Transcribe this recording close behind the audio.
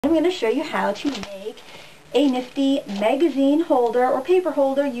I'm going to show you how to make a nifty magazine holder or paper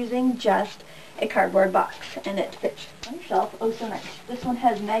holder using just a cardboard box. And it fits on your shelf. Oh, so nice. This one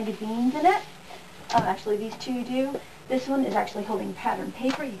has magazines in it. Actually, these two do. This one is actually holding pattern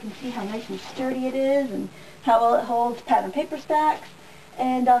paper. You can see how nice and sturdy it is and how well it holds pattern paper stacks.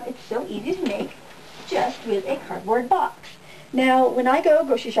 And it's so easy to make just with a cardboard box. Now, when I go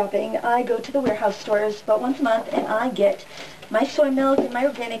grocery shopping, I go to the warehouse stores about once a month and I get my soy milk and my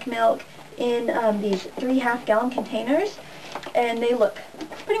organic milk in these 3 half-gallon containers, and they look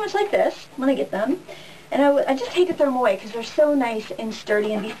pretty much like this when I get them. And I just hate to throw them away because they're so nice and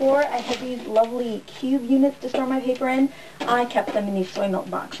sturdy. And before I had these lovely cube units to store my paper in, I kept them in these soy milk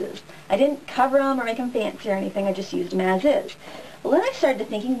boxes. I didn't cover them or make them fancy or anything. I just used them as is. Well, then I started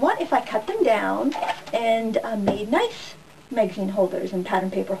thinking, what if I cut them down and made nice magazine holders and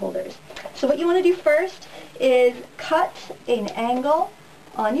pattern paper holders? So what you want to do first is cut an angle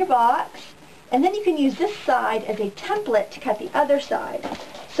on your box, and then you can use this side as a template to cut the other side.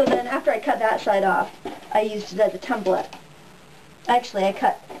 So then after I cut that side off, I used it as a template. Actually, I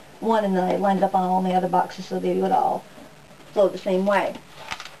cut one and then I lined it up on all my other boxes so they would all flow the same way.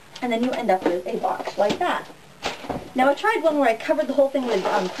 And then you end up with a box like that. Now I tried one where I covered the whole thing with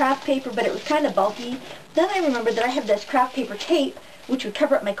craft paper, but it was kind of bulky. Then I remembered that I have this craft paper tape which would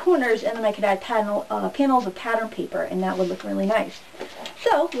cover up my corners, and then I could add panels of pattern paper, and that would look really nice.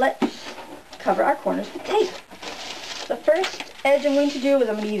 So let's cover our corners with tape. The first edge I'm going to do is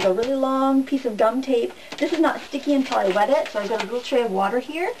I'm going to use a really long piece of gum tape. This is not sticky until I wet it, so I've got a little tray of water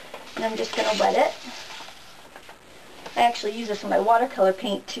here, and I'm just going to wet it. I actually use this in my watercolor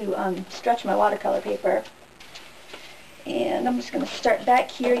paint to stretch my watercolor paper. And I'm just going to start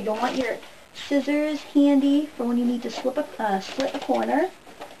back here. You'll want your scissors handy for when you need to slit a corner.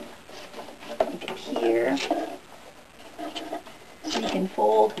 Like up here. So you can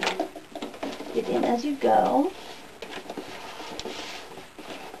fold it in as you go.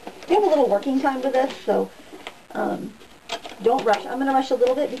 We have a little working time with this, so don't rush. I'm going to rush a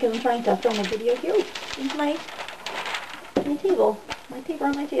little bit because I'm trying to film a video here. Here's my table. My paper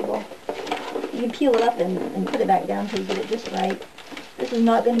on my table. You can peel it up and put it back down until you get it just right. This is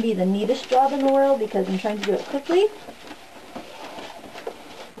not going to be the neatest job in the world because I'm trying to do it quickly.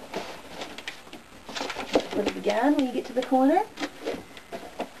 Put it again when you get to the corner.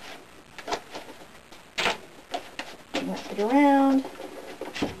 Wrap it around.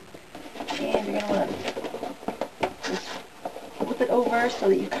 And you're going to want to just flip it over so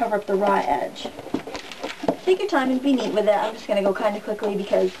that you cover up the raw edge. Take your time and be neat with it. I'm just going to go kind of quickly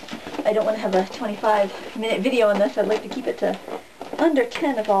because I don't want to have a 25-minute video on this. I'd like to keep it to under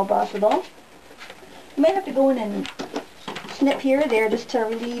 10 if all possible. You might have to go in and snip here or there just to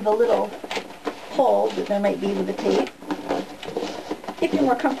relieve a little hole that there might be with the tape. If you're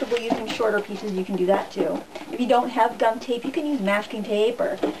more comfortable using shorter pieces, you can do that too. If you don't have gum tape, you can use masking tape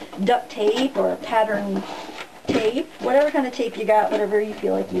or duct tape or pattern tape. Whatever kind of tape you got, whatever you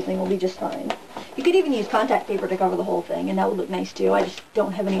feel like using will be just fine. You could even use contact paper to cover the whole thing, and that would look nice too. I just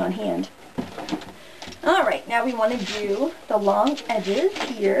don't have any on hand. Alright, now we want to do the long edges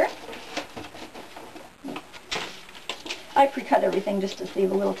here. I pre-cut everything just to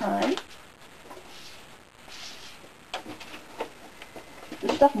save a little time.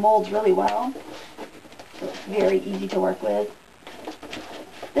 This stuff molds really well, so it's very easy to work with.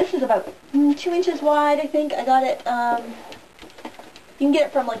 This is about 2 inches wide, I think. I got it, you can get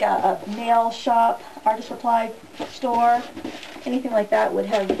it from like a nail shop, artist supply store, anything like that would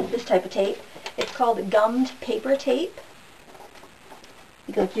have this type of tape. It's called gummed paper tape.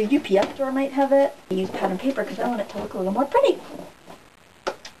 Because your UPS store might have it. I use pattern paper because I want it to look a little more pretty.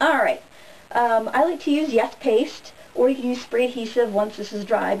 Alright, I like to use Yes paste, or you can use spray adhesive once this is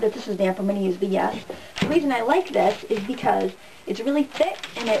dry, but if this is damp I'm going to use the Yes. The reason I like this is because it's really thick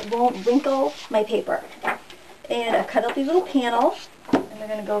and it won't wrinkle my paper. And I've cut out these little panels, and they're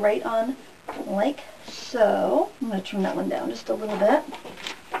going to go right on like so. I'm going to trim that one down just a little bit.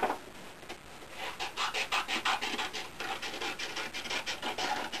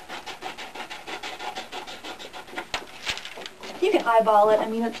 You can eyeball it. I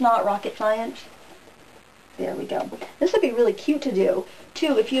mean, it's not rocket science. There we go. This would be really cute to do,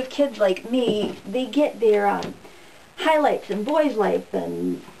 too. If you have kids like me, they get their highlights and Boys Life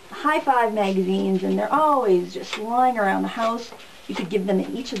and High Five magazines, and they're always just lying around the house. You could give them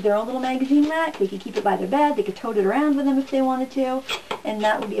each of their own little magazine rack. They could keep it by their bed. They could tote it around with them if they wanted to, and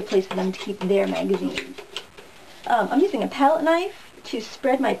that would be a place for them to keep their magazines. I'm using a palette knife to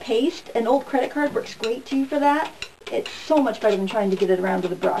spread my paste. An old credit card works great, too, for that. It's so much better than trying to get it around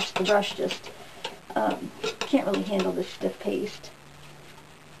with a brush. The brush just can't really handle this stiff paste.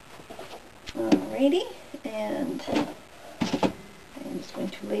 Alrighty, and I'm just going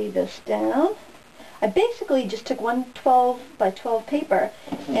to lay this down. I basically just took one 12 by 12 paper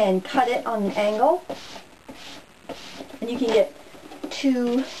and cut it on an angle. And you can get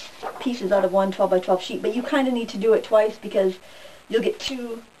 2 pieces out of one 12 by 12 sheet, but you kind of need to do it twice because you'll get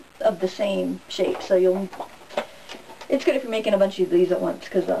 2 of the same shape. So it's good if you're making a bunch of these at once,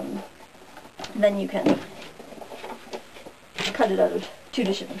 because then you can cut it out of two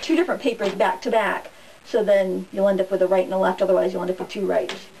different papers back to back. So then you'll end up with a right and a left, otherwise you'll end up with 2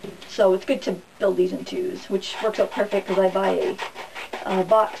 rights. So it's good to build these in 2s, which works out perfect because I buy a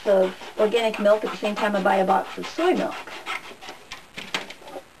box of organic milk at the same time I buy a box of soy milk.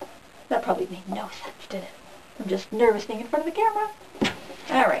 That probably made no sense, did it? I'm just nervous being in front of the camera.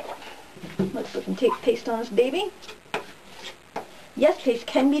 Alright, let's put some paste on this baby. Yes, paste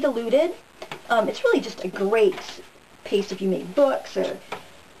can be diluted. It's really just a great paste if you make books or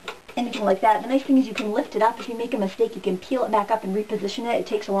anything like that. The nice thing is you can lift it up. If you make a mistake, you can peel it back up and reposition it. It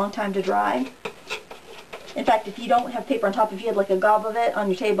takes a long time to dry. In fact, if you don't have paper on top, if you had like a gob of it on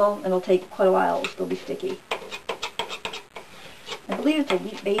your table, it'll take quite a while. It'll still be sticky. I believe it's a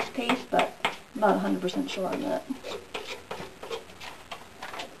wheat-based paste, but I'm not 100% sure on that.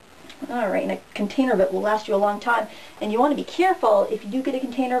 Alright, and a container of it will last you a long time. And you want to be careful, if you do get a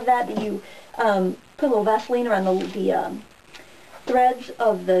container of that, that you put a little Vaseline around the threads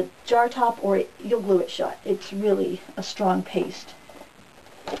of the jar top, or you'll glue it shut. It's really a strong paste.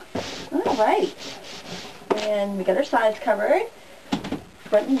 Alright, and we got our size covered,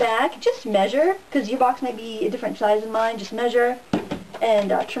 front and back. Just measure, because your box might be a different size than mine. Just measure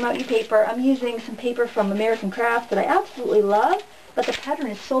and trim out your paper. I'm using some paper from American Craft that I absolutely love, but the pattern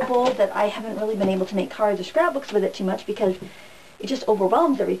is so bold that I haven't really been able to make cards or scrapbooks with it too much because it just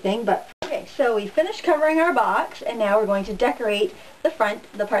overwhelms everything. But okay, so we finished covering our box, and now we're going to decorate the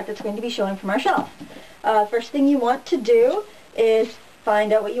front, the part that's going to be showing from our shelf. First thing you want to do is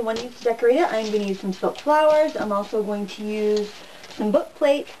find out what you want to use to decorate it. I'm going to use some silk flowers. I'm also going to use some book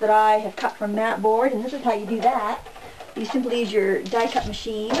plates that I have cut from mat board, and this is how you do that. You simply use your die cut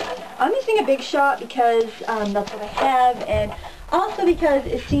machine. I'm using a Big Shot because that's what I have, and also because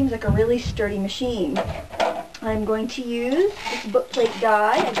it seems like a really sturdy machine. I'm going to use this book plate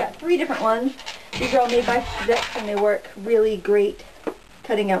die. I've got 3 different ones. These are all made by Weirich, and they work really great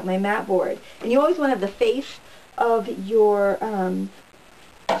cutting out my mat board. And you always want to have the face of your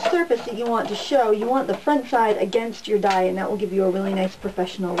surface that you want to show. You want the front side against your die, and that will give you a really nice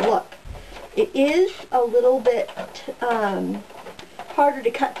professional look. It is a little bit harder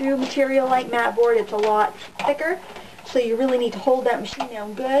to cut through material like mat board. It's a lot thicker, so you really need to hold that machine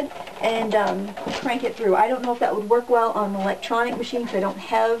down good and crank it through. I don't know if that would work well on an electronic machine because I don't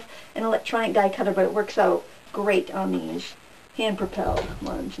have an electronic die cutter, but it works out great on these hand-propelled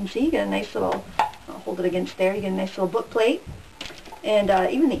ones. And see, you get a nice little, I'll hold it against there, you get a nice little book plate. And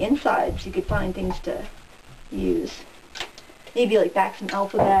even the insides, you could find things to use. Maybe like backs and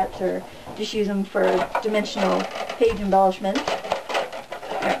alphabets, or just use them for dimensional page embellishments.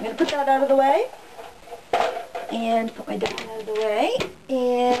 Alright, I'm going to put that out of the way. And put my die out of the way.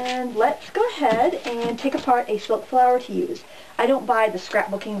 And let's go ahead and take apart a silk flower to use. I don't buy the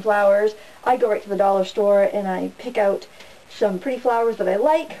scrapbooking flowers. I go right to the dollar store and I pick out some pretty flowers that I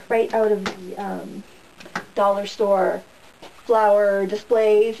like right out of the dollar store flower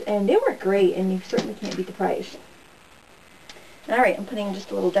displays, and they work great, and you certainly can't beat the price. Alright, I'm putting just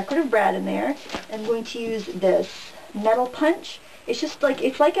a little decorative brad in there. I'm going to use this metal punch. It's just like,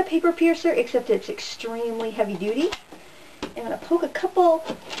 it's like a paper piercer, except it's extremely heavy duty. I'm going to poke a couple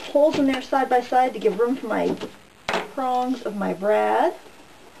holes in there side by side to give room for my prongs of my brad.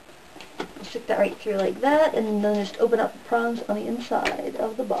 I'll stick that right through like that, and then just open up the prongs on the inside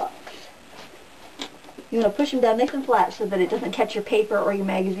of the box. You want to push them down nice and flat so that it doesn't catch your paper or your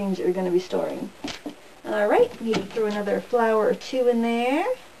magazines that you're going to be storing. Alright, maybe throw another flower or 2 in there.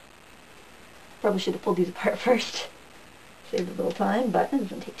 Probably should have pulled these apart first. Saved a little time, but it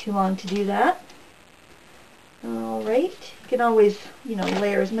doesn't take too long to do that. Alright, you can always, you know,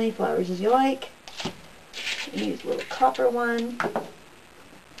 layer as many flowers as you like. Use a little copper one.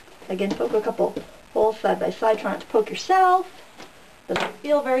 Again, poke a couple holes side by side. Try not to poke yourself. Doesn't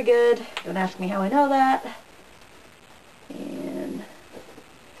feel very good. Don't ask me how I know that. And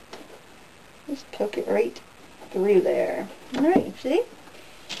just poke it right through there. Alright, see?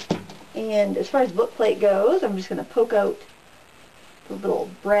 And as far as book plate goes, I'm just going to poke out the little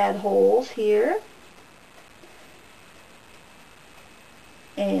brad holes here.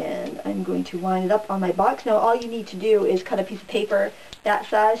 And I'm going to line it up on my box. Now all you need to do is cut a piece of paper that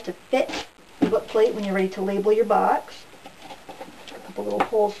size to fit the book plate when you're ready to label your box. couple little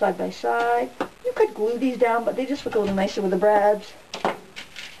holes side by side. You could glue these down, but they just look a little nicer with the brads. I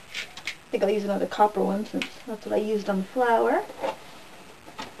think I'll use another copper one since that's what I used on the flower.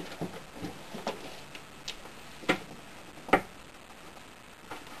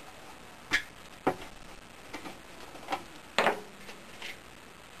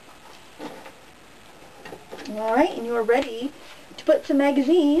 Alright, and you're ready to put some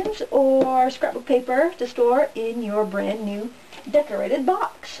magazines or scrapbook paper to store in your brand new decorated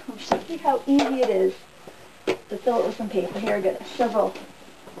box. Let's see how easy it is to fill it with some paper. Here, I got several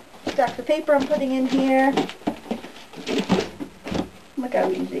stacks of paper I'm putting in here. Look how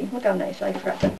easy. Look how nice I prep it.